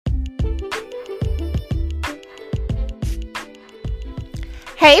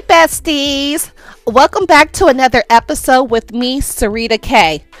Hey besties! Welcome back to another episode with me, Sarita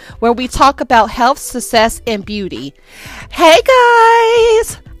K, where we talk about health, success, and beauty. Hey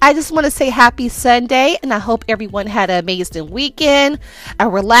guys! I just want to say happy Sunday, and I hope everyone had an amazing weekend, a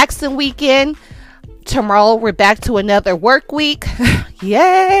relaxing weekend. Tomorrow we're back to another work week.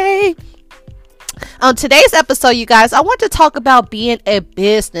 Yay! On today's episode, you guys, I want to talk about being a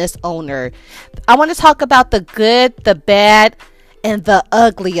business owner. I want to talk about the good, the bad, and the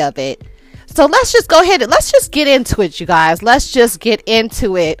ugly of it. So let's just go ahead and let's just get into it, you guys. Let's just get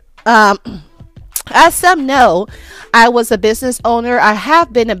into it. As some know, I was a business owner. I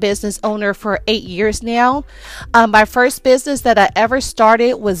have been a business owner for 8 years now. My first business that I ever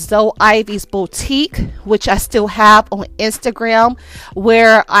started was Zoe Ivy's Boutique, which I still have on Instagram,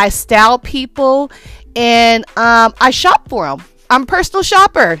 where I style people and I shop for them. I'm a personal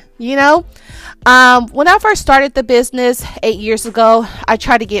shopper, you know. When I first started the business 8 years ago, I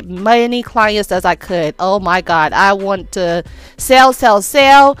tried to get many clients as I could. Oh my God, I want to sell.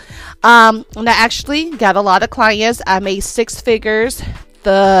 And I actually got a lot of clients. I made 6 figures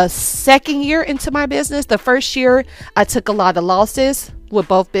the second year into my business. The first year, I took a lot of losses with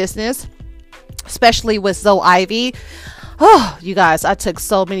both business, especially with Zoe Ivy. Oh, you guys, I took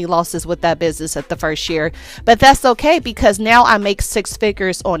so many losses with that business at the first year, but that's okay because now I make 6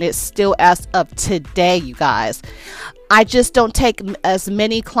 figures on it still as of today, you guys. I just don't take as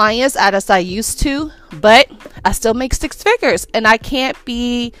many clients out as I used to, but I still make 6 figures and I can't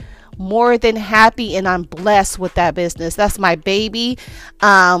be more than happy, and I'm blessed with that business. That's my baby.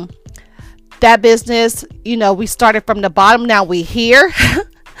 That business, you know, we started from the bottom, now we here.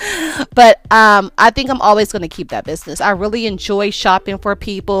 But I think I'm always going to keep that business. I really enjoy shopping for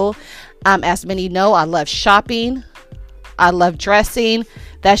people. As many know, I love shopping. I love dressing.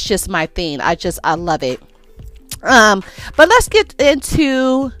 That's just my thing. I love it. But let's get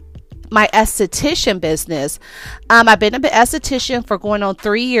into my esthetician business. I've been an esthetician for going on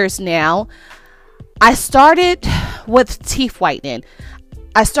 3 years now. I started with teeth whitening.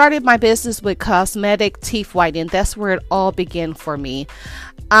 I started my business with cosmetic teeth whitening. That's where it all began for me.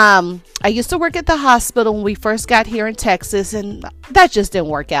 I used to work at the hospital when we first got here in Texas, and that just didn't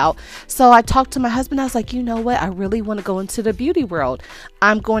work out. So I talked to my husband. I was like, you know what? I really want to go into the beauty world.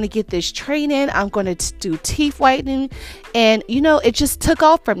 I'm going to get this training. I'm going to do teeth whitening. And, you know, it just took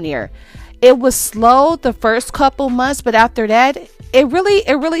off from there. It was slow the first couple months, but after that, it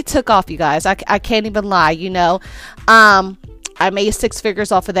really took off, you guys. I can't even lie, you know. I made 6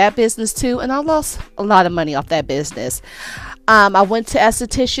 figures off of that business too, and I lost a lot of money off that business. I went to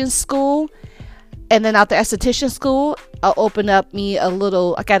esthetician school, and then after esthetician school, I opened up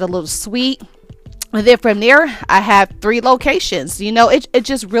I got a little suite. And then from there, I had 3 locations. You know, it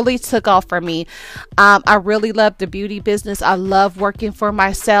just really took off for me. I really love the beauty business. I love working for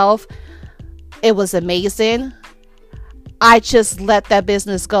myself. It was amazing. I just let that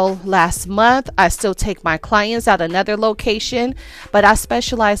business go last month. I still take my clients at another location, but I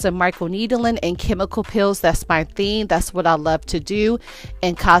specialize in microneedling and chemical peels. That's my thing. That's what I love to do.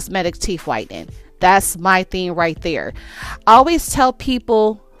 And cosmetic teeth whitening. That's my thing right there. I always tell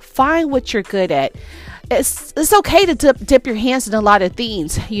people, find what you're good at. It's okay to dip your hands in a lot of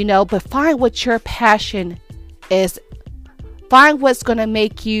things, you know, but find what your passion is. Find what's going to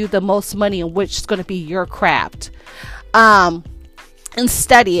make you the most money and which is going to be your craft. And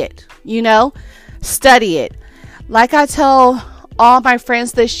study it, you know, study it. Like I tell all my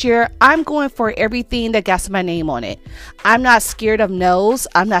friends this year, I'm going for everything that got my name on it. I'm not scared of no's.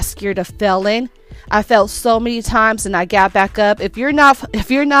 I'm not scared of failing. I failed so many times and I got back up. If you're not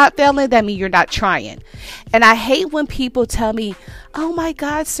failing, that means you're not trying. And I hate when people tell me, oh my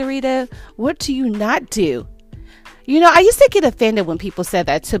God, Sarita, what do you not do? You know, I used to get offended when people said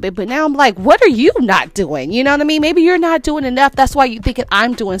that to me, but now I'm like, what are you not doing? You know what I mean? Maybe you're not doing enough. That's why you're thinking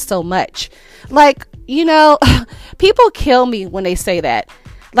I'm doing so much. Like, you know, people kill me when they say that.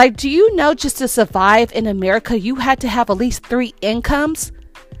 Like, do you know just to survive in America, you had to have at least 3 incomes?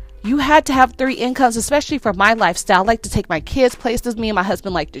 You had to have 3 incomes, especially for my lifestyle. I like to take my kids places. Me and my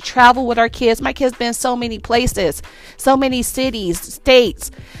husband like to travel with our kids. My kids been so many places, so many cities,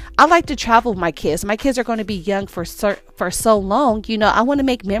 states. I like to travel with my kids. My kids are going to be young for so long. You know, I want to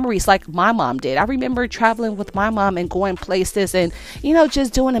make memories like my mom did. I remember traveling with my mom and going places and, you know,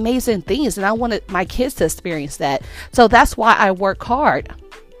 just doing amazing things. And I wanted my kids to experience that. So that's why I work hard.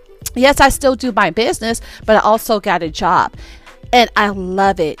 Yes, I still do my business, but I also got a job. And I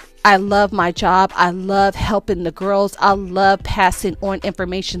love it. I love my job. I love helping the girls. I love passing on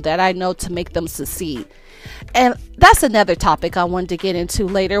information that I know to make them succeed. And that's another topic I wanted to get into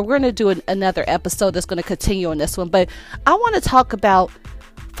later. We're going to do another episode that's going to continue on this one. But I want to talk about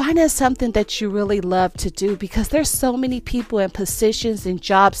find out something that you really love to do, because there's so many people in positions and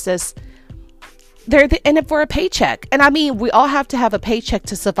jobs that's they're in it for a paycheck. And I mean, we all have to have a paycheck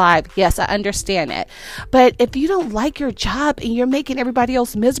to survive. Yes, I understand that. But if you don't like your job and you're making everybody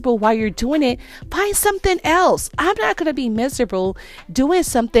else miserable while you're doing it, find something else. I'm not going to be miserable doing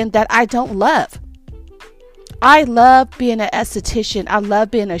something that I don't love. I love being an esthetician. I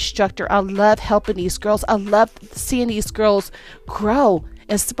love being an instructor. I love helping these girls. I love seeing these girls grow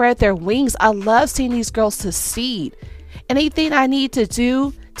and spread their wings. I love seeing these girls succeed. Anything I need to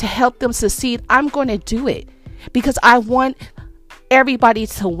do to help them succeed, I'm going to do it, because I want everybody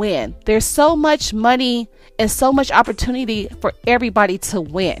to win. There's so much money and so much opportunity for everybody to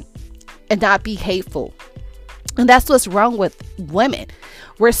win and not be hateful. And that's what's wrong with women.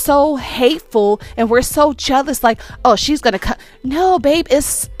 We're so hateful and we're so jealous, like, oh, she's going to come. No, babe,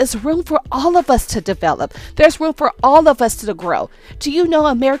 it's room for all of us to develop. There's room for all of us to grow. Do you know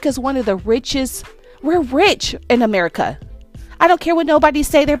America is one of the richest? We're rich in America. I don't care what nobody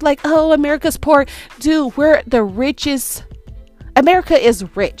say. They're like, oh, America's poor. Dude, we're the richest. America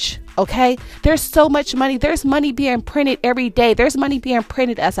is rich. Okay. There's so much money. There's money being printed every day. There's money being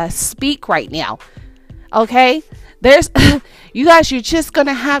printed as I speak right now. Okay. There's, you guys, you're going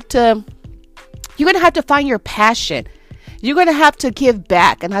to have to find your passion. You're going to have to give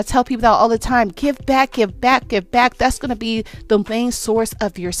back. And I tell people that all the time, give back, give back, give back. That's going to be the main source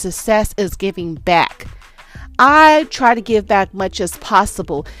of your success, is giving back. I try to give back much as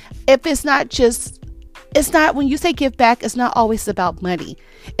possible. If it's not, when you say give back, it's not always about money.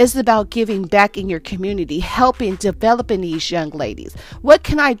 It's about giving back in your community, helping, developing these young ladies. What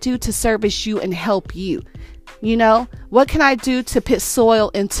can I do to service you and help you? You know, what can I do to put soil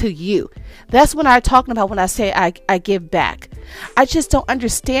into you? That's what I'm talking about when I say I give back. I just don't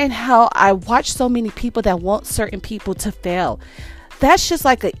understand how I watch so many people that want certain people to fail. That's just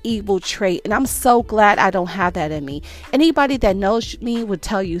like an evil trait. And I'm so glad I don't have that in me. Anybody that knows me would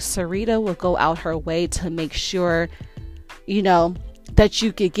tell you, Sarita will go out her way to make sure, you know, that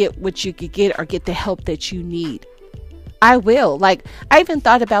you could get what you could get or get the help that you need. I will. Like, I even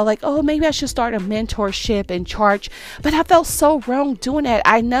thought about like, oh, maybe I should start a mentorship and charge. But I felt so wrong doing that.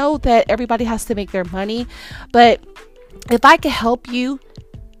 I know that everybody has to make their money. But if I could help you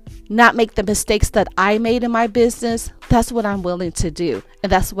not make the mistakes that I made in my business, that's what I'm willing to do.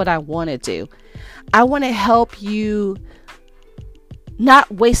 And that's what I want to do. I want to help you not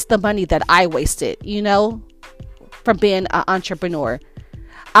waste the money that I wasted, you know, from being an entrepreneur.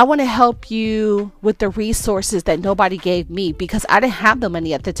 I want to help you with the resources that nobody gave me, because I didn't have the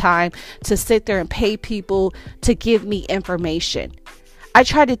money at the time to sit there and pay people to give me information. I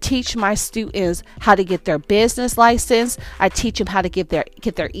try to teach my students how to get their business license. I teach them how to get their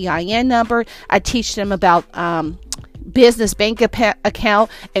EIN number. I teach them about business bank account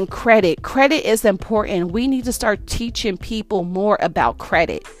and credit. Credit is important. We need to start teaching people more about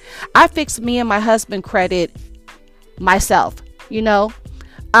credit. I fixed me and my husband credit myself.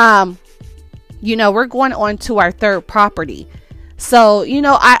 We're going on to our third property. So,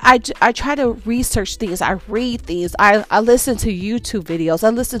 I try to research things. I read things. I listen to YouTube videos. I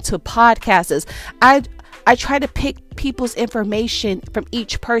listen to podcasts. I try to pick people's information from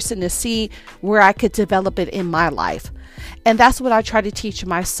each person to see where I could develop it in my life. And that's what I try to teach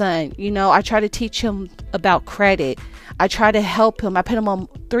my son. I try to teach him about credit. I try to help him. I put him on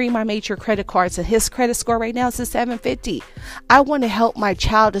 3 of my major credit cards, and his credit score right now is a 750. I want to help my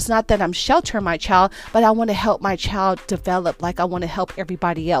child. It's not that I'm sheltering my child, but I want to help my child develop like I want to help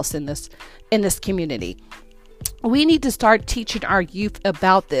everybody else in this community. We need to start teaching our youth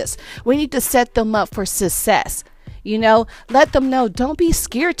about this. We need to set them up for success. Let them know, don't be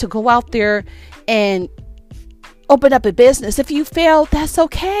scared to go out there and open up a business. If you fail, that's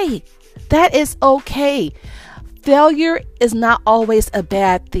okay. That is okay. Failure is not always a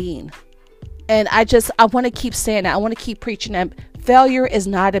bad thing. And I want to keep saying that. I want to keep preaching that failure is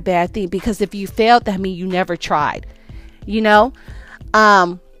not a bad thing, because if you failed, that means you never tried,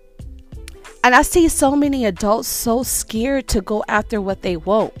 and I see so many adults so scared to go after what they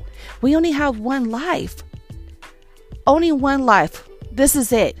want. We only have one life. Only one life. This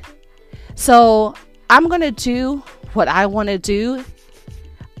is it. So I'm going to do what I want to do.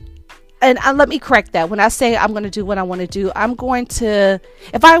 And let me correct that. When I say I'm going to do what I want to do, I'm going to,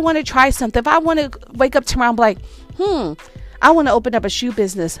 if I want to try something, if I want to wake up tomorrow and be like, I want to open up a shoe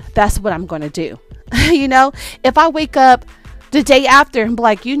business, that's what I'm going to do. If I wake up the day after and be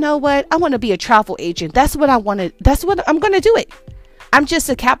like, you know what, I want to be a travel agent. That's what I'm going to do it. I'm just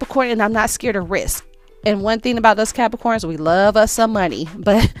a Capricorn and I'm not scared of risk. And one thing about us Capricorns, we love us some money.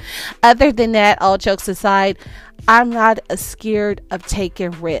 But other than that, all jokes aside, I'm not scared of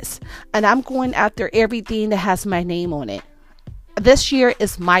taking risks. And I'm going after everything that has my name on it. This year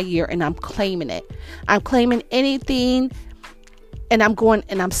is my year and I'm claiming it. I'm claiming anything, and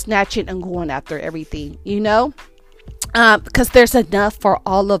I'm snatching and going after everything, because there's enough for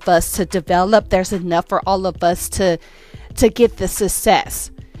all of us to develop. There's enough for all of us to get the success.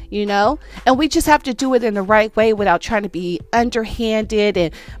 And we just have to do it in the right way without trying to be underhanded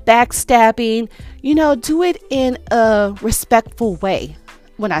and backstabbing. Do it in a respectful way.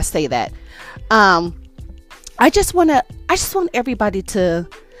 When I say that, I just want everybody to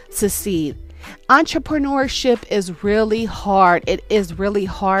succeed. Entrepreneurship is really hard. It is really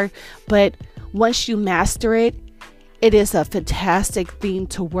hard, but once you master it, it is a fantastic thing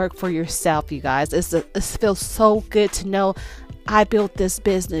to work for yourself, you guys. It feels so good to know I built this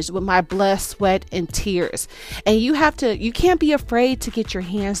business with my blood, sweat, and tears. And you can't be afraid to get your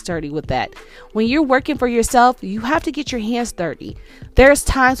hands dirty with that. When you're working for yourself, you have to get your hands dirty. There's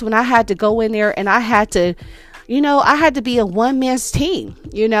times when I had to go in there and I had to be a one-man's team.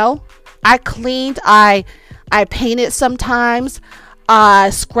 I cleaned, I painted sometimes, I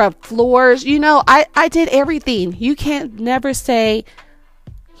scrubbed floors. I did everything. You can't never say,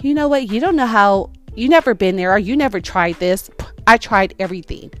 you know what, you don't know how, you never been there or you never tried this. I tried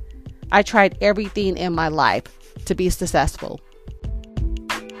everything. I tried everything in my life to be successful.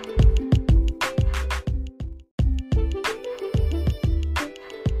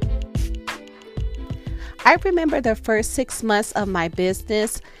 I remember the first 6 months of my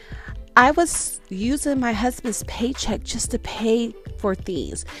business, I was using my husband's paycheck just to pay for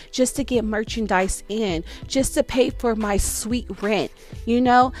things, just to get merchandise in, just to pay for my sweet rent.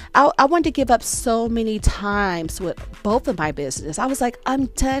 I wanted to give up so many times with both of my business. I was like, I'm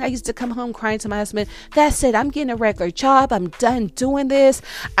done. I used to come home crying to my husband, that's it. I'm getting a regular job. I'm done doing this.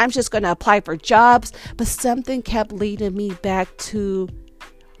 I'm just going to apply for jobs. But something kept leading me back to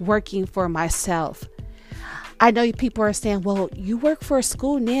working for myself. I know people are saying, well, you work for a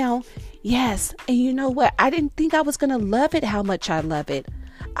school now. Yes. And you know what? I didn't think I was going to love it how much I love it.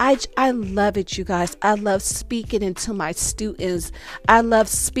 I love it, you guys. I love speaking into my students. I love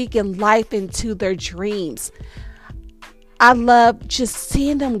speaking life into their dreams. I love just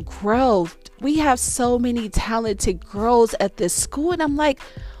seeing them grow. We have so many talented girls at this school. And I'm like,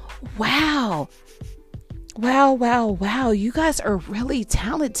 wow. You guys are really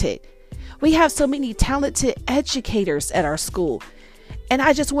talented. We have so many talented educators at our school. And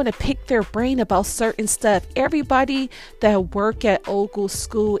I just want to pick their brain about certain stuff. Everybody that work at Ogle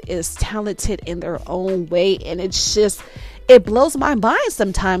School is talented in their own way. And it blows my mind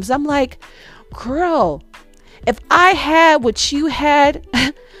sometimes. I'm like, girl, if I had what you had,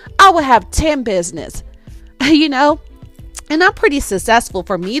 I would have 10 business, And I'm pretty successful.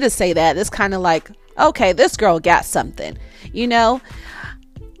 For me to say that, it's kind of like, okay, this girl got something,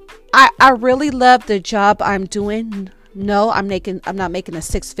 I really love the job I'm doing. No, I'm not making the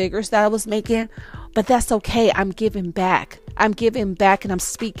 6 figures that I was making, but that's okay. I'm giving back. And I'm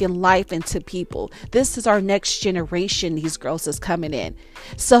speaking life into people. This is our next generation. These girls is coming in.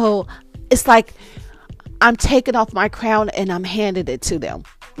 So it's like, I'm taking off my crown and I'm handing it to them.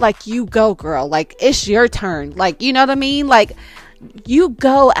 Like, you go, girl. Like, it's your turn. Like, you know what I mean? Like, you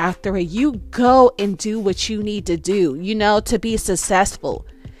go after it. You go and do what you need to do, to be successful.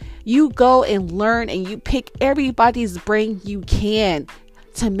 You go and learn and you pick everybody's brain you can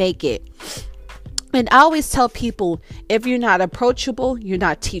to make it. And I always tell people, if you're not approachable, you're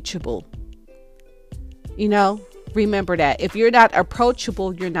not teachable. Remember that. If you're not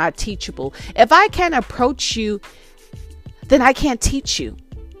approachable, you're not teachable. If I can't approach you, then I can't teach you.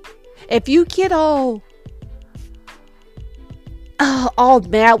 If you get all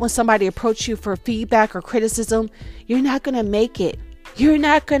mad when somebody approaches you for feedback or criticism, you're not going to make it. You're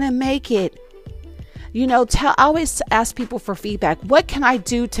not going to make it. I always ask people for feedback. What can I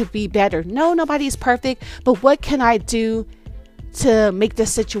do to be better? No, nobody's perfect, but what can I do to make the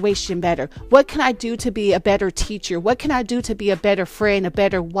situation better? What can I do to be a better teacher? What can I do to be a better friend, a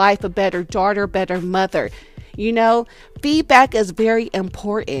better wife, a better daughter, better mother? Feedback is very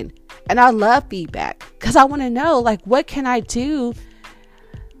important. And I love feedback because I want to know, like, what can I do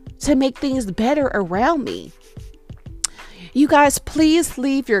to make things better around me? You guys, please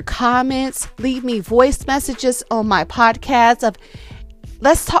leave your comments, leave me voice messages on my podcast.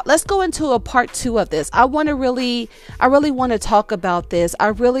 Let's go into a part 2 of this. I really want to talk about this.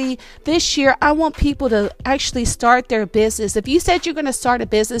 This year, I want people to actually start their business. If you said you're going to start a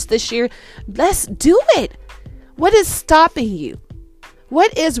business this year, let's do it. What is stopping you?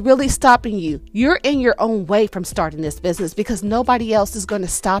 What is really stopping you? You're in your own way from starting this business because nobody else is going to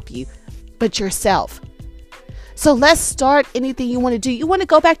stop you but yourself. So let's start anything you want to do. You want to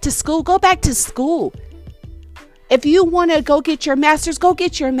go back to school? Go back to school. If you want to go get your master's, go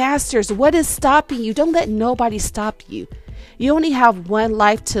get your master's. What is stopping you? Don't let nobody stop you. You only have one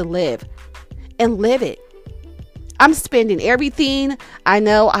life to live, and live it. I'm spending everything. I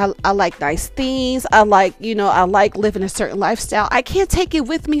know I like nice things. I like living a certain lifestyle. I can't take it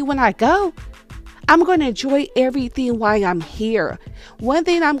with me when I go. I'm going to enjoy everything while I'm here. One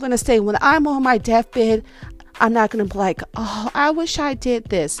thing I'm going to say, when I'm on my deathbed, I'm not going to be like, oh, I wish I did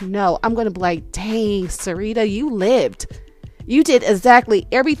this. No, I'm going to be like, dang, Sarita, you lived. You did exactly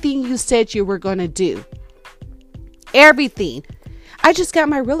everything you said you were going to do. Everything. I just got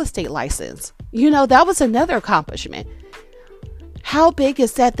my real estate license. That was another accomplishment. How big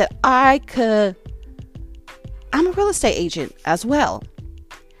is that I'm a real estate agent as well.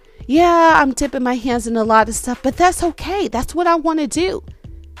 Yeah, I'm dipping my hands in a lot of stuff, but that's okay. That's what I want to do.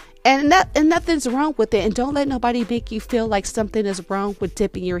 And nothing's wrong with it. And don't let nobody make you feel like something is wrong with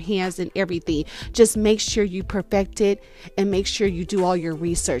dipping your hands in everything. Just make sure you perfect it and make sure you do all your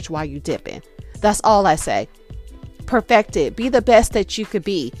research while you dipping. That's all I say. Perfect it. Be the best that you could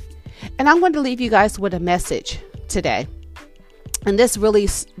be. And I'm going to leave you guys with a message today. And this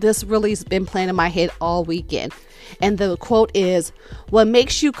really's been playing in my head all weekend. And the quote is, what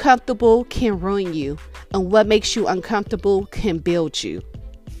makes you comfortable can ruin you. And what makes you uncomfortable can build you.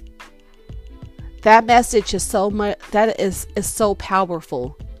 That message is so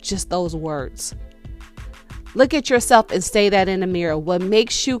powerful. Just those words. Look at yourself and say that in the mirror. What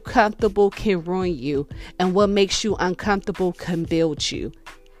makes you comfortable can ruin you, and what makes you uncomfortable can build you.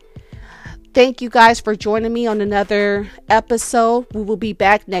 Thank you guys for joining me on another episode. We will be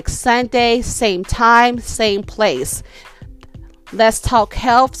back next Sunday, same time, same place. Let's talk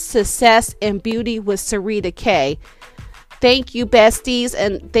health, success, and beauty with Sarita K. Thank you, besties,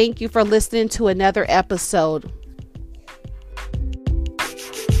 and thank you for listening to another episode.